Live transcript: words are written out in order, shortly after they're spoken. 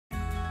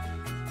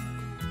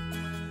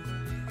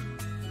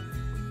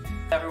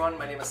Hey everyone,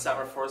 my name is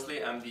Samer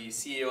Forsley. I'm the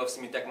CEO of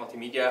Simutech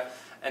Multimedia,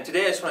 and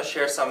today I just want to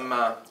share some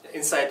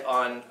insight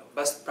on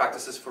best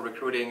practices for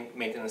recruiting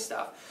maintenance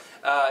staff.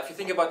 If you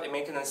think about a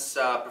maintenance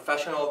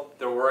professional,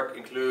 their work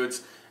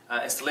includes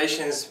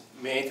installations,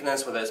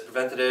 maintenance, whether it's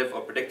preventative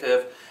or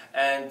predictive,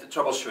 and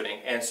troubleshooting.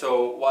 And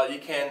so while you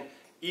can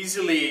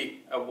easily,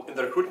 in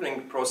the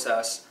recruiting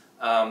process,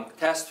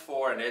 test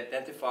for and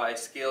identify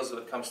skills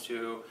when it comes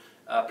to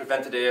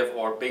preventative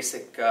or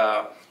basic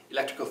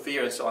electrical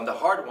theory and so on, the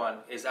hard one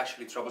is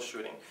actually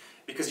troubleshooting,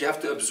 because you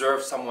have to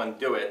observe someone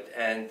do it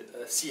and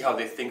see how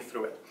they think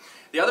through it.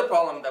 The other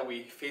problem that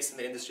we face in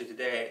the industry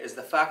today is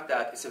the fact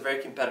that it's a very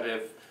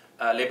competitive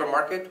labor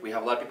market. We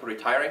have a lot of people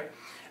retiring.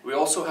 We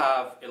also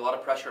have a lot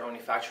of pressure on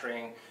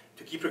manufacturing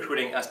to keep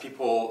recruiting as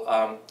people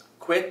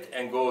quit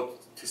and go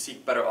to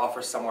seek better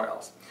offers somewhere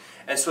else.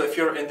 And so if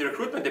you're in the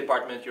recruitment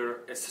department,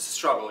 it's a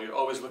struggle. You're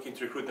always looking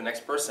to recruit the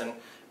next person,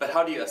 but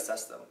how do you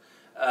assess them?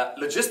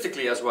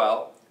 Logistically as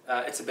well,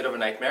 it's a bit of a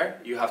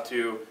nightmare. You have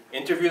to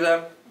interview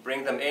them,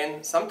 bring them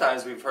in.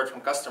 Sometimes we've heard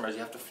from customers,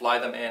 you have to fly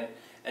them in,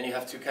 and you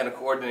have to kind of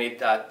coordinate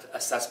that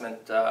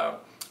assessment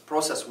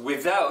process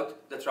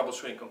without the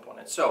troubleshooting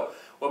component. So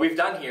what we've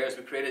done here is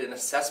we created an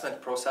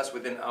assessment process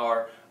within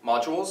our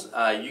modules.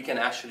 You can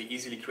actually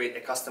easily create a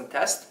custom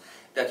test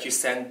that you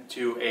send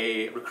to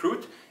a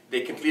recruit.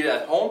 They complete it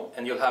at home,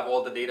 and you'll have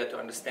all the data to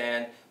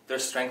understand their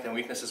strengths and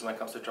weaknesses when it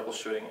comes to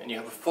troubleshooting, and you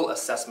have a full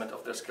assessment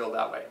of their skill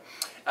that way.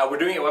 We're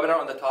doing a webinar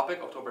on the topic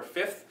October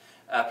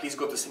 5th. Please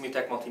go to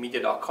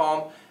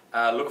simutechmultimedia.com,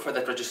 look for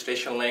that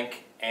registration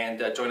link, and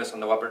join us on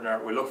the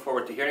webinar. We look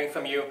forward to hearing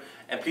from you,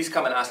 and please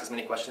come and ask as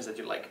many questions as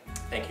you'd like.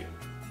 Thank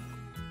you.